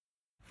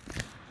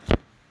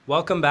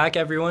Welcome back,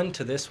 everyone,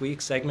 to this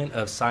week's segment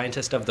of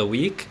Scientist of the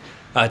Week.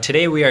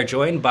 Today, we are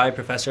joined by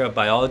Professor of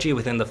Biology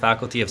within the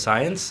Faculty of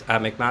Science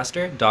at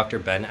McMaster, Dr.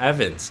 Ben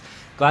Evans.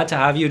 Glad to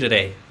have you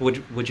today.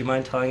 Would you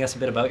mind telling us a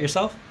bit about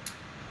yourself?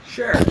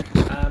 Sure.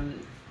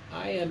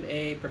 I am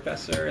a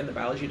professor in the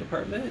biology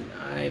department.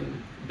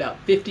 I'm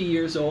about 50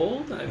 years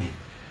old. I'm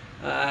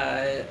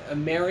a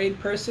married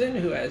person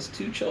who has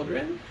two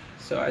children.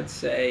 So I'd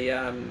say,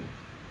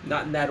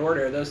 not in that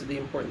order, those are the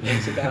important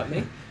things about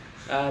me.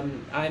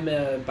 I'm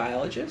a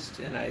biologist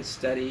and I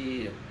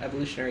study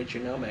evolutionary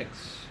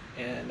genomics.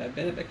 And I've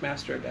been at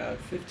McMaster about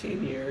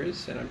 15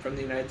 years, and I'm from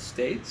the United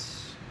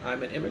States.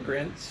 I'm an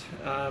immigrant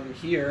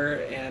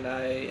here, and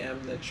I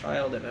am the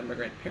child of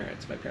immigrant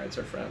parents. My parents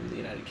are from the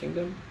United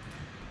Kingdom.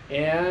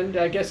 And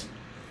I guess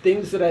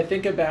things that I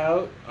think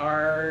about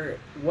are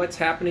what's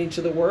happening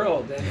to the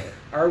world, and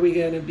are we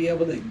going to be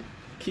able to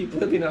keep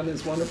living on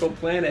this wonderful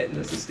planet in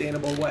a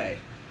sustainable way?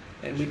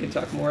 And we can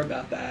talk more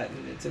about that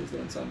and its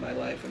influence on my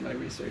life and my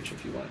research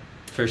if you want.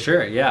 For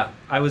sure, yeah.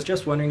 I was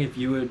just wondering if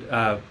you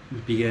would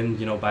begin,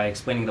 by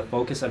explaining the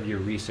focus of your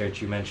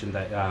research. You mentioned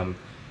that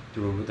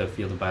through the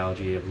field of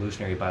biology,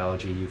 evolutionary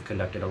biology, you've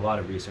conducted a lot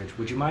of research.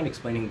 Would you mind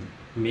explaining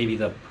maybe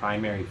the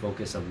primary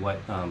focus of what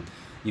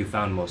you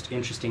found most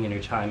interesting in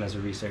your time as a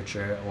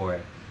researcher, or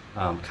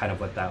kind of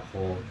what that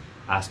whole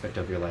aspect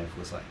of your life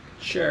was like?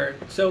 Sure.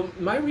 So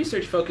my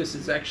research focus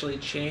has actually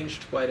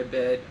changed quite a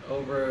bit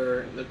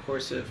over the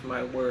course of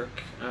my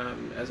work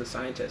as a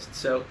scientist.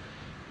 So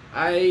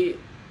I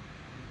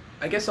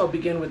guess I'll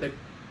begin with the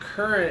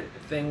current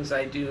things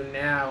I do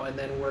now and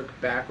then work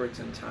backwards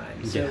in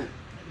time. So Yeah.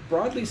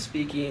 broadly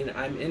speaking,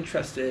 I'm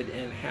interested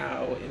in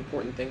how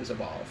important things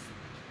evolve.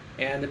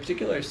 And the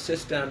particular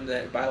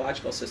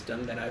biological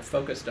system that I've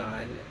focused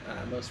on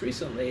most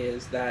recently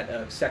is that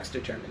of sex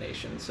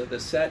determination. So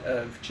the set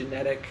of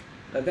genetic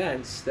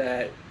events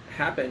that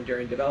happen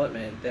during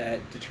development that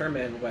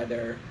determine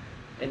whether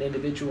an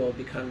individual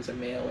becomes a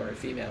male or a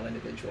female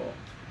individual.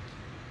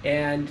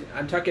 And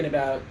I'm talking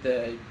about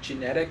the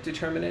genetic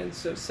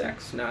determinants of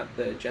sex, not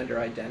the gender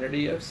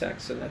identity of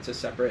sex, and that's a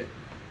separate,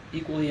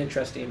 equally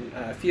interesting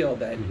field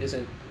that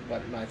isn't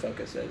what my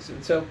focus is.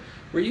 And so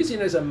we're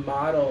using as a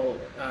model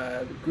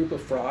a group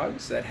of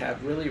frogs that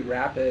have really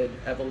rapid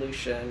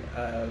evolution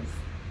of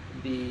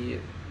the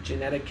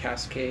genetic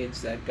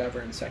cascades that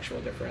govern sexual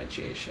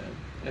differentiation.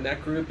 And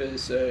that group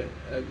is,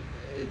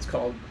 it's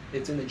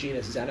in the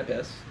genus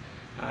Xenopus,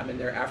 and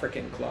they're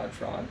African clawed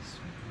frogs.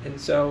 And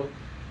so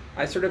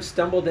I sort of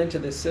stumbled into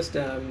this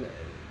system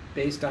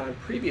based on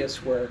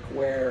previous work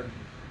where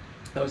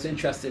I was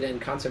interested in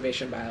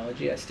conservation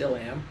biology. I still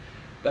am,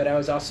 but I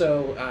was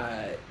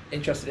also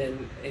interested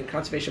in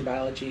conservation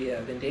biology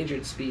of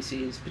endangered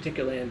species,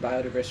 particularly in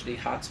biodiversity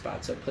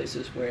hotspots, so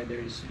places where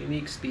there's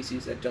unique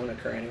species that don't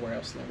occur anywhere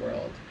else in the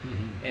world.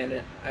 Mm-hmm.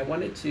 And I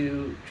wanted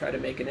to try to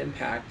make an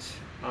impact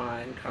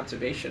on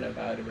conservation of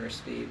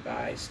biodiversity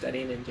by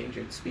studying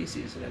endangered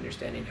species and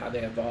understanding how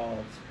they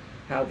evolved,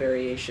 how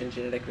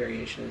genetic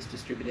variation is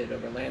distributed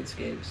over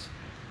landscapes,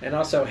 and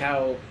also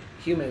how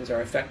humans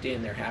are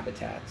affecting their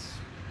habitats.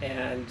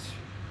 And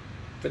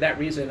for that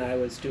reason, I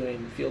was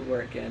doing field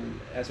work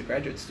as a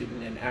graduate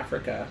student in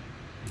Africa,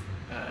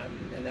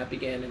 and that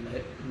began in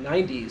the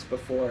 90s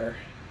before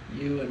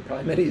you and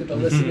probably many of the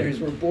listeners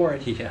were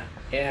born. Yeah.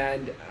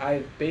 And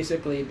I've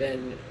basically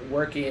been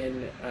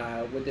working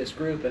with this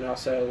group and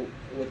also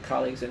with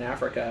colleagues in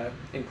Africa,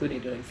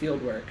 including doing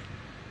field work,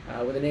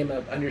 with the name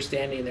of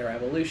understanding their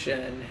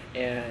evolution.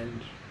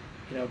 And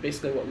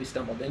basically what we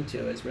stumbled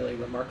into is really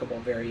remarkable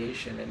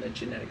variation in the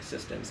genetic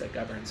systems that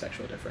govern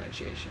sexual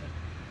differentiation.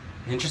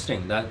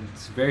 Interesting.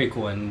 That's very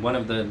cool. And one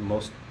of the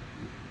most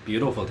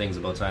beautiful things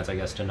about science, I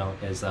guess, to note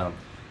is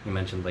you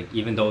mentioned,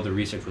 even though the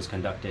research was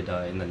conducted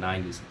in the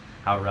 90s,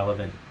 how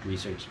relevant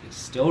research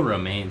still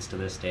remains to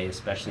this day,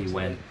 especially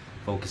Absolutely. when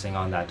focusing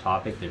on that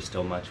topic. There's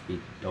still much we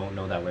don't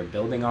know that we're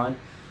building on.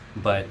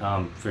 But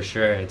for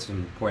sure, it's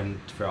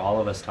important for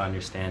all of us to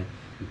understand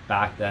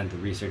back then the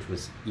research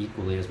was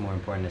equally as more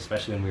important,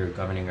 especially when we were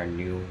governing our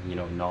new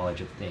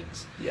knowledge of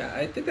things. Yeah,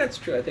 I think that's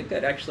true. I think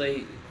that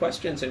actually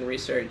questions in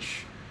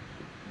research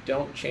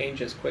don't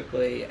change as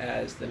quickly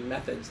as the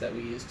methods that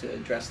we use to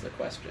address the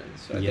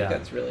questions. So I think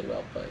that's really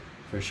well put.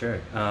 For sure.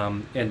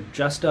 And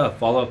just a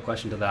follow-up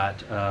question to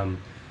that,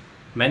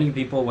 many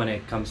people, when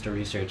it comes to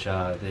research,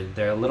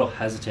 they're a little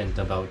hesitant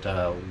about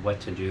what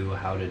to do,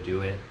 how to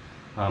do it.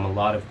 A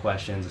lot of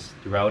questions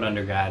throughout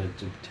undergrad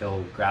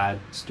until grad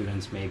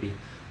students maybe.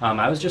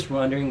 I was just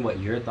wondering what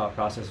your thought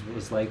process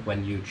was like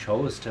when you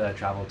chose to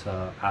travel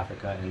to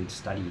Africa and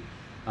study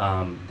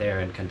there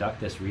and conduct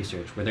this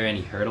research. Were there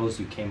any hurdles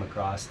you came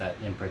across that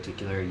in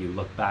particular you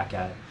look back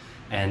at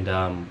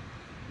and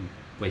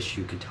wish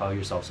you could tell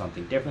yourself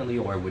something differently,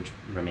 or would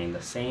remain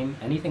the same?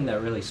 Anything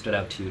that really stood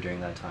out to you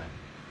during that time?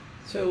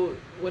 So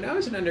when I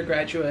was an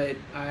undergraduate,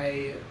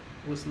 I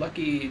was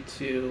lucky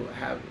to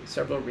have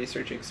several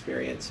research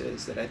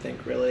experiences that I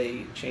think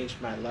really changed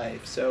my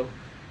life. So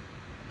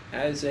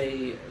as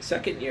a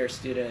second year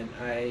student,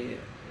 I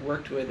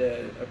worked with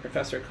a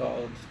professor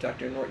called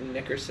Dr. Norton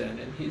Nickerson,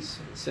 and he's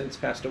since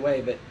passed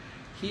away, but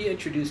he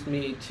introduced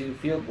me to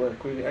field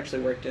work. We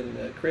actually worked in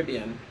the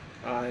Caribbean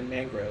on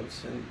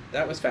mangroves, and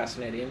that was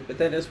fascinating. But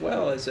then, as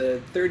well as a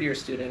third-year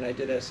student, I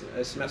did a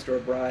semester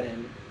abroad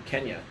in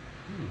Kenya,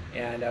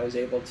 and I was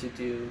able to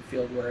do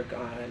field work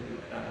on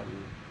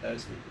a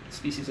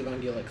species of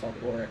ungulate called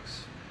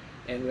oryx.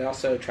 And we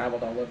also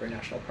traveled all over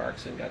national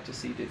parks and got to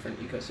see different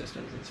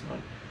ecosystems and so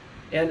on.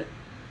 And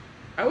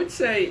I would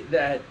say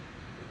that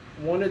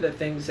one of the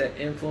things that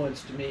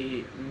influenced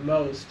me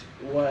most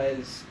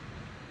was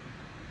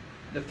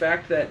the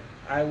fact that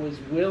I was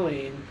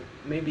willing,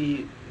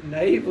 maybe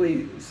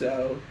naively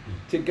so,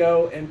 to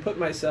go and put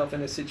myself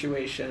in a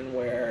situation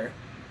where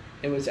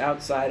it was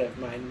outside of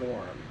my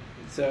norm.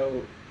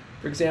 So,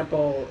 for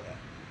example,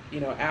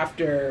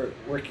 after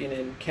working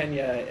in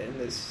Kenya in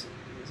this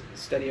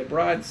study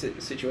abroad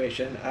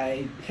situation,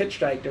 I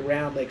hitchhiked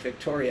around Lake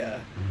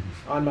Victoria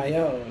on my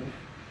own,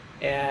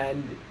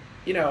 and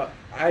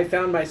I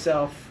found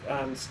myself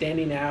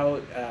standing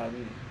out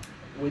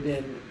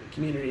within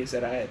communities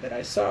that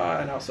I saw,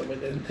 and also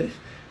within the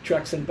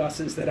trucks and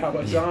buses that I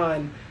was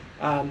on,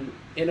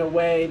 in a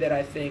way that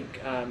I think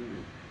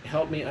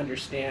helped me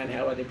understand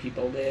how other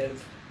people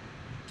live,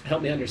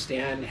 helped me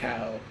understand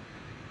how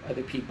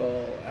other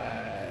people,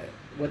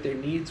 what their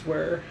needs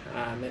were,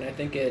 and I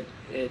think it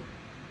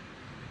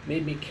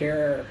made me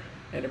care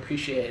and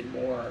appreciate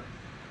more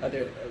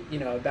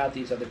about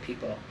these other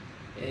people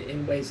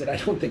in ways that I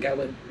don't think I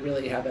would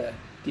really have a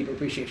deep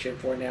appreciation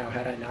for now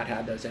had I not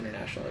had those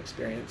international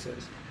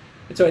experiences.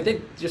 And so I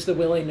think just the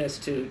willingness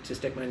to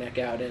stick my neck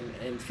out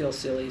and feel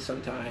silly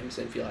sometimes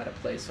and feel out of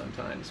place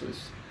sometimes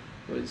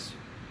was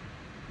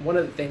one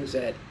of the things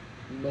that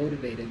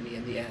motivated me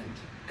in the end.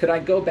 Could I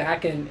go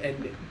back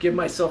and give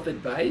myself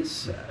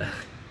advice?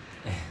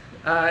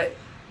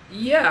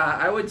 Yeah,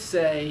 I would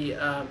say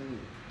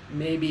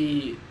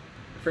maybe,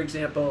 for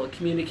example,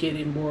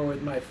 communicating more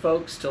with my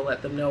folks to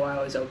let them know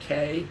I was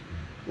okay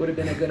would have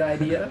been a good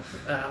idea.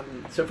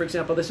 So, for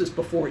example, this is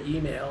before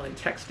email and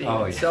texting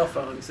and cell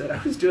phones that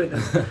I was doing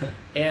this.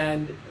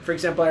 And, for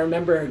example, I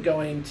remember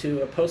going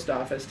to a post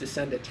office to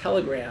send a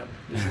telegram.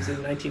 This was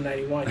in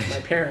 1991 to my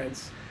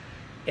parents.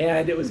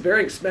 And it was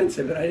very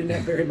expensive, and I didn't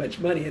have very much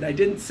money, and I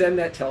didn't send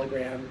that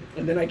telegram.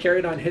 And then I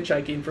carried on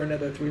hitchhiking for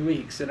another 3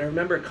 weeks. And I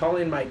remember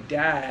calling my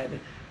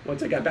dad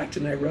once I got back to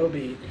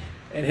Nairobi,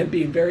 and him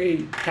being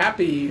very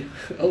happy,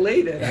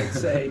 elated, I'd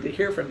say, to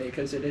hear from me,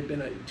 because it had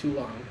been too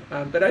long.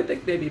 But I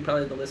think maybe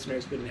probably the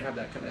listeners wouldn't have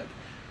that kind of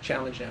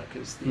challenge now,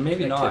 because the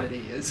maybe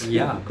connectivity not. is...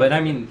 Yeah, but I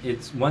mean,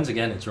 it's once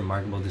again, it's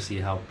remarkable to see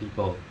how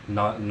people,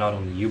 not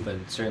only you, but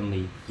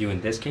certainly you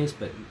in this case,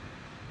 but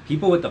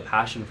people with the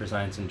passion for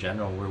science in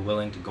general were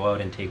willing to go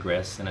out and take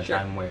risks in a Sure.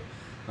 time where,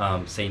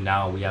 say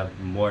now we have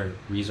more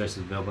resources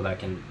available that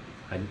can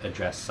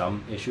address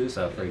some issues.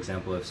 For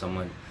example, if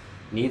someone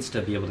needs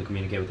to be able to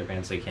communicate with their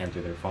parents, they can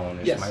through their phone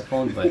or Yes.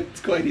 smartphone, but It's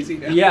quite easy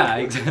now. yeah,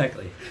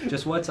 exactly.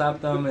 Just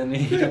WhatsApp them and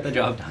you get the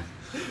job done.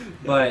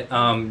 But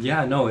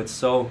it's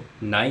so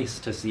nice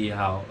to see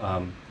how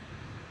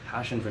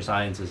passion for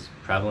science is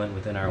prevalent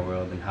within our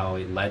world, and how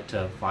it led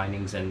to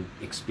findings and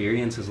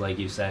experiences, like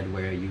you said,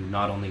 where you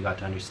not only got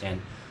to understand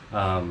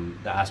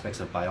the aspects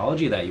of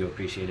biology that you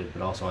appreciated,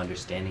 but also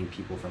understanding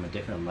people from a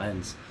different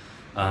lens.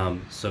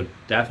 So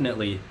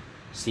definitely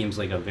seems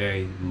like a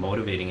very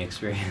motivating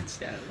experience.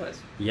 Yeah, it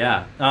was.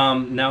 Yeah.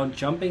 Now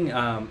jumping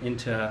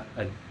into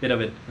a bit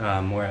of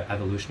a more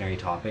evolutionary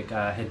topic,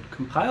 I had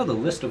compiled a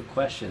list of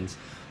questions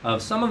of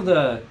some of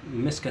the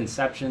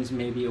misconceptions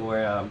maybe,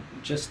 or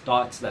just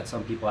thoughts that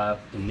some people have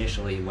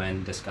initially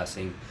when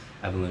discussing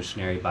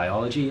evolutionary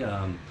biology,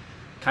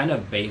 kind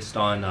of based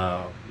on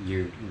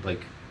your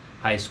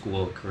high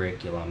school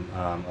curriculum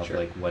of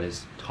Sure. what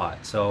is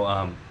taught.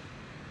 So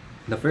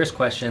the first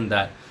question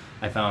that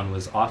I found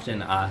was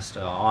often asked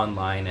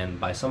online and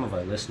by some of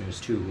our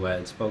listeners too, who I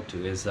had spoke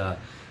to, is are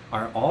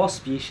all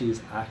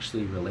species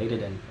actually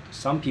related? And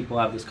some people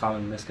have this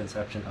common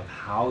misconception of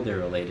how they're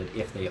related,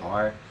 if they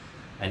are,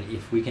 and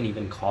if we can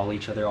even call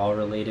each other all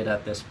related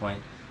at this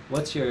point.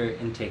 What's your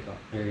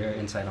your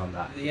insight on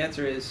that? The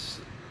answer is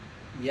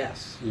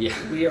yes. Yeah.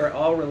 We are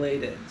all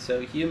related.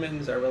 So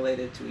humans are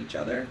related to each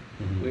other.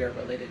 Mhm. We are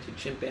related to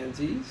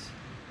chimpanzees.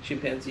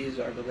 Chimpanzees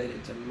are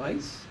related to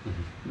mice.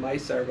 Mhm.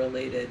 Mice are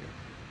related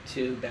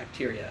to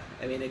bacteria.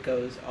 I mean, it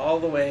goes all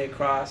the way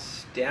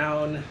across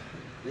down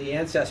the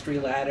ancestry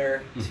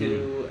ladder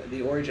to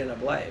the origin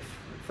of life,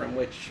 from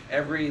which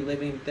every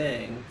living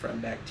thing, from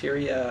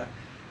bacteria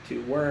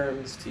to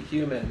worms to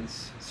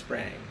humans,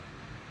 sprang.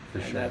 For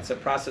And sure. that's a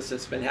process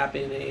that's been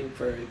happening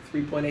for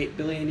 3.8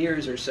 billion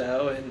years or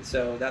so, and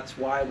so that's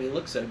why we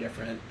look so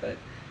different. But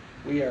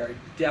we are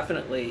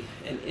definitely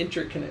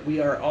we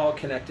are all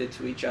connected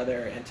to each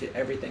other and to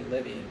everything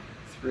living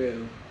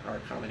through our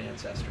common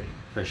ancestry.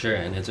 For sure,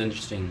 and it's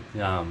interesting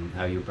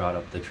how you brought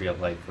up the tree of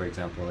life, for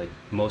example. Like,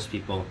 most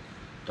people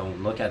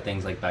don't look at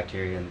things like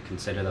bacteria and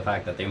consider the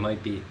fact that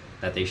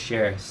they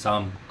share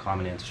some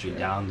common ancestry Right.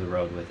 down the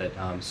road with it.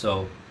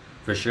 So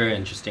for sure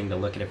interesting to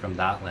look at it from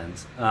that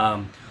lens.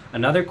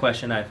 Another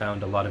question I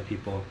found a lot of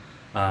people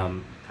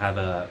have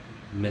a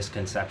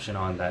misconception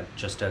on, that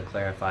just to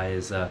clarify,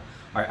 is are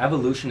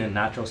evolution and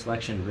natural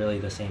selection really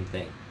the same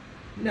thing?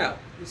 No.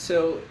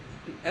 So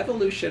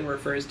evolution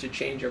refers to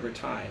change over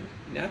time.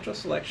 Natural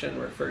selection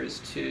refers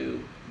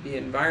to the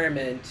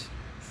environment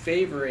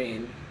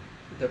favoring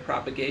the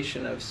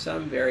propagation of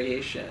some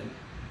variation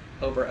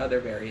over other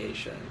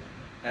variation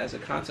as a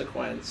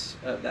consequence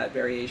of that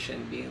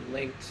variation being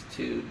linked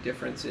to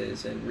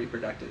differences in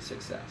reproductive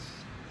success.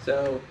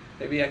 So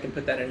maybe I can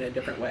put that in a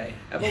different way.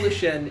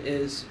 Evolution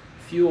is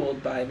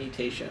fueled by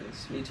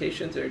mutations.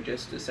 Mutations are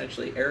just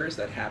essentially errors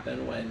that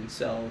happen when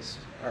cells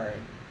are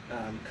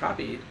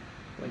copied,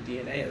 when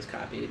DNA is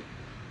copied.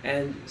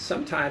 And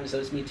sometimes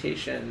those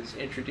mutations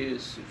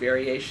introduce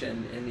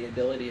variation in the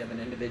ability of an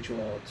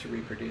individual to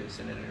reproduce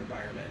in an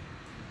environment.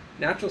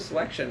 Natural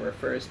selection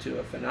refers to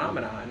a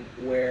phenomenon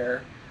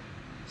where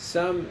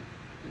some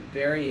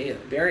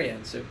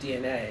variants of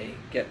DNA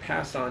get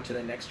passed on to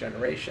the next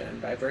generation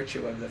by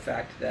virtue of the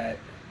fact that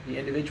the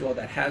individual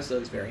that has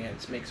those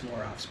variants makes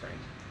more offspring,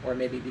 or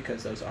maybe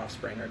because those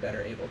offspring are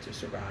better able to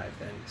survive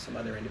than some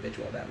other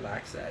individual that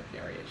lacks that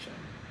variation.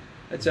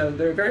 And so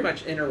they're very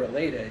much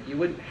interrelated. You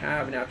wouldn't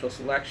have natural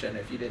selection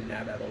if you didn't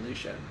have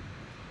evolution.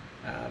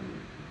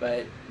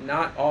 But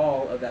not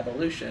all of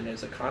evolution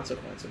is a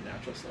consequence of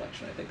natural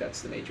selection. I think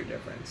that's the major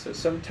difference. So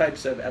some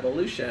types of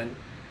evolution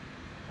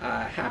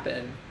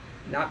happen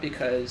not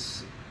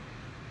because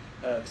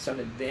of some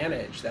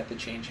advantage that the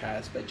change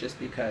has, but just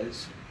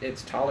because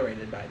it's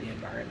tolerated by the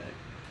environment.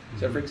 Mm-hmm.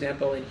 So for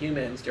example, in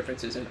humans,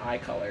 differences in eye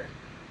color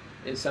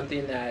is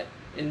something that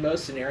in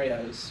most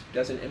scenarios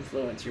doesn't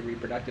influence your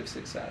reproductive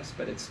success,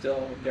 but it's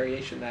still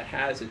variation that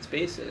has its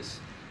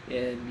basis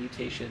in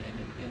mutation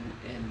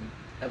and in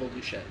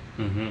evolution.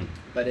 Mm-hmm.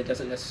 But it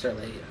doesn't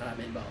necessarily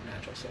involve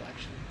natural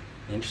selection.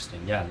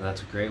 Interesting. Yeah,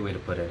 that's a great way to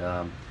put it.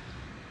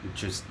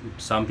 Just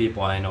some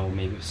people I know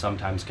maybe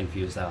sometimes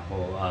confuse that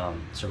whole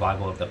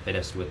survival of the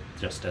fittest with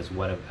just as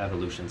what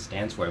evolution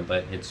stands for,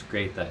 but it's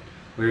great that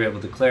we were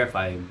able to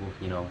clarify,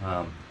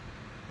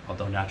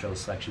 although natural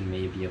selection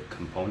may be a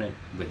component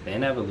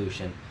within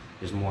evolution,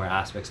 there's more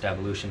aspects to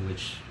evolution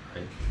which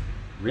are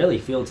really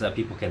fields that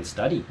people can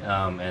study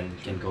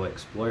and can go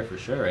explore for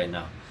sure right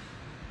now.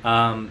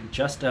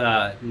 Just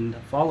a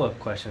follow-up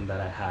question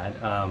that I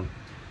had.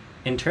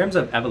 In terms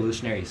of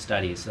evolutionary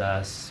studies,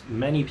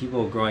 many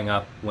people growing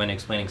up, when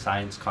explaining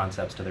science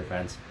concepts to their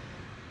friends,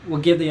 will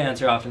give the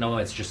answer often, oh,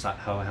 it's just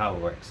how it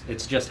works.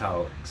 It's just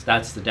how it works.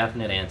 That's the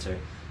definite answer.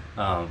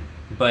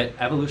 But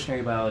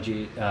evolutionary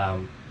biology,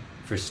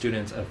 for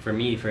students, for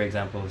me, for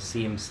example,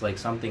 seems like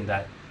something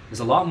that is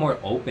a lot more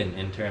open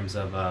in terms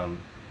of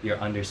your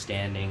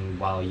understanding.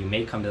 While you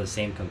may come to the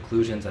same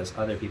conclusions as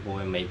other people,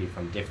 and maybe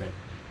from different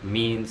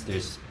means,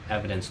 there's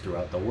evidence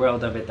throughout the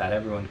world of it that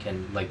everyone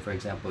can, like for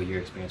example, your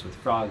experience with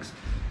frogs,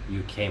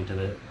 you came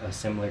to a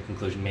similar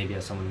conclusion, maybe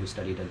as someone who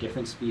studied a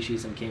different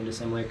species and came to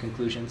similar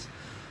conclusions.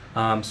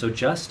 So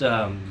just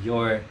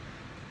your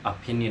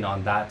opinion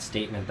on that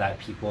statement, that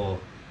people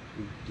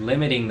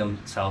limiting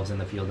themselves in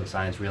the field of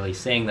science, really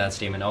saying that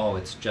statement, oh,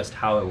 it's just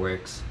how it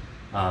works,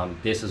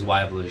 this is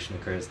why evolution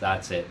occurs,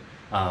 that's it.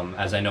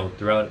 As I know,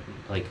 throughout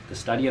like the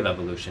study of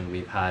evolution,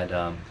 we've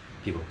had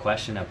people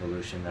question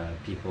evolution,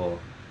 people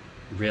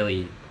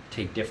really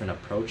take different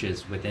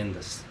approaches within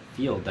this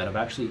field that have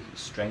actually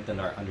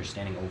strengthened our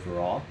understanding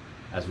overall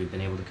as we've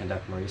been able to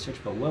conduct more research.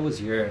 But what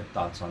was your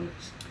thoughts on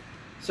this?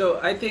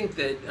 So I think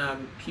that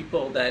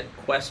people that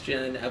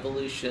question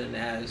evolution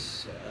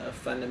as a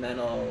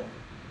fundamental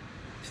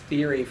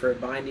theory for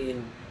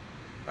binding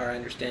our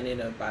understanding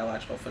of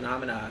biological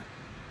phenomena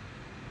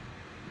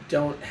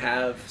don't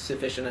have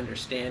sufficient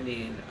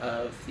understanding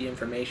of the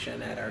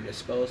information at our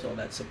disposal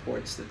that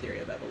supports the theory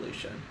of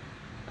evolution.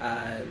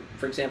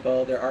 For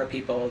example, there are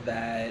people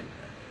that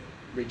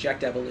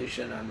reject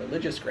evolution on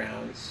religious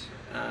grounds,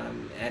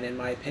 and in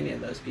my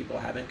opinion, those people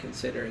haven't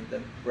considered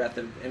the breadth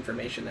of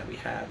information that we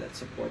have that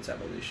supports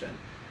evolution.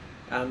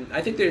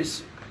 I think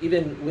there's,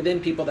 even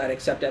within people that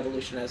accept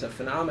evolution as a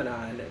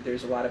phenomenon,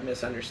 there's a lot of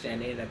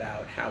misunderstanding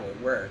about how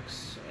it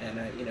works. And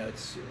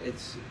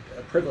it's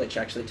a privilege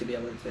actually to be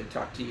able to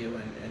talk to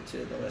you and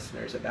to the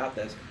listeners about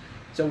this.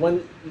 So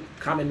one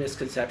common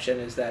misconception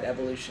is that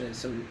evolution is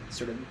some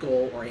sort of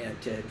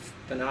goal-oriented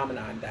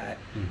phenomenon that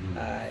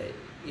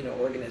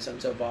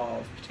organisms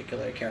evolve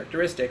particular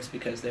characteristics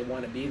because they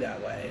want to be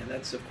that way, and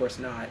that's of course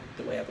not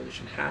the way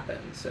evolution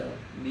happens. So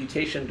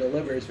mutation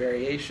delivers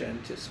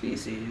variation to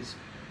species,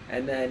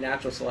 and then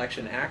natural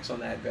selection acts on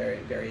that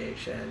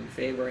variation,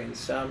 favoring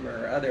some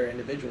or other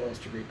individuals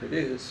to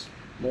reproduce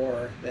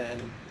more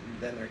than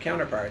their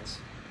counterparts,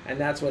 and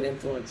that's what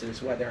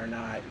influences whether or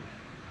not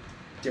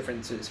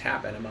differences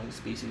happen among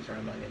species or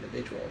among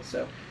individuals.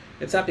 So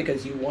it's not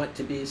because you want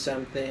to be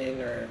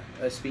something or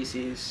a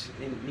species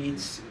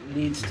needs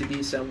to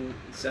be some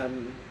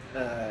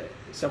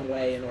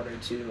way in order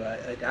to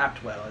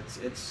adapt well.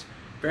 It's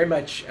very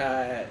much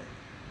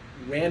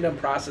random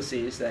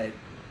processes that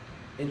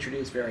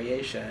introduce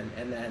variation,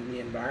 and then the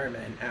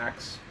environment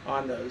acts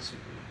on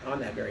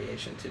that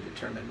variation to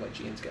determine what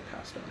genes get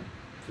passed on.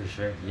 For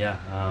sure, yeah.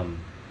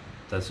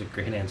 That's a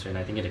great answer, and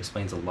I think it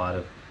explains a lot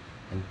of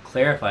and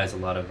clarifies a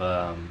lot of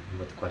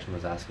what the question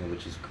was asking,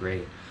 which is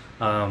great.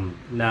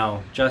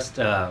 Now, just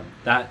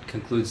that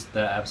concludes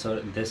the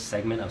episode, this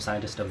segment of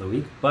Scientist of the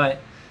Week.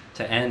 But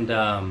to end,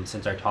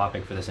 since our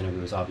topic for this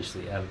interview is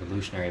obviously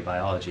evolutionary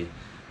biology,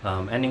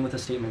 ending with a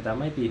statement that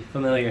might be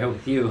familiar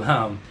with you.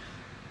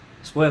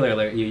 Spoiler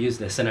alert, you used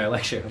this in our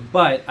lecture,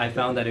 but I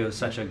found that it was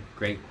such a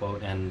great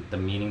quote, and the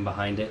meaning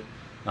behind it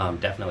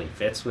definitely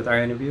fits with our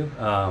interview.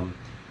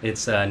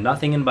 It's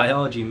nothing in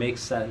biology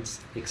makes sense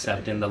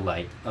except in the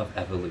light of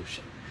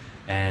evolution.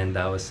 And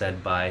that was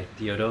said by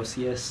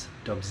Theodosius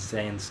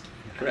Dobzhansky.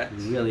 Correct.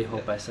 I really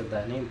hope I said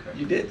that name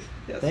correctly. You did.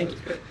 Yes. Thank you.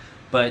 Good.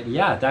 But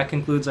yeah, that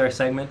concludes our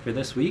segment for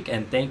this week,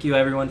 and thank you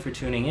everyone for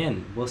tuning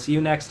in. We'll see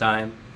you next time.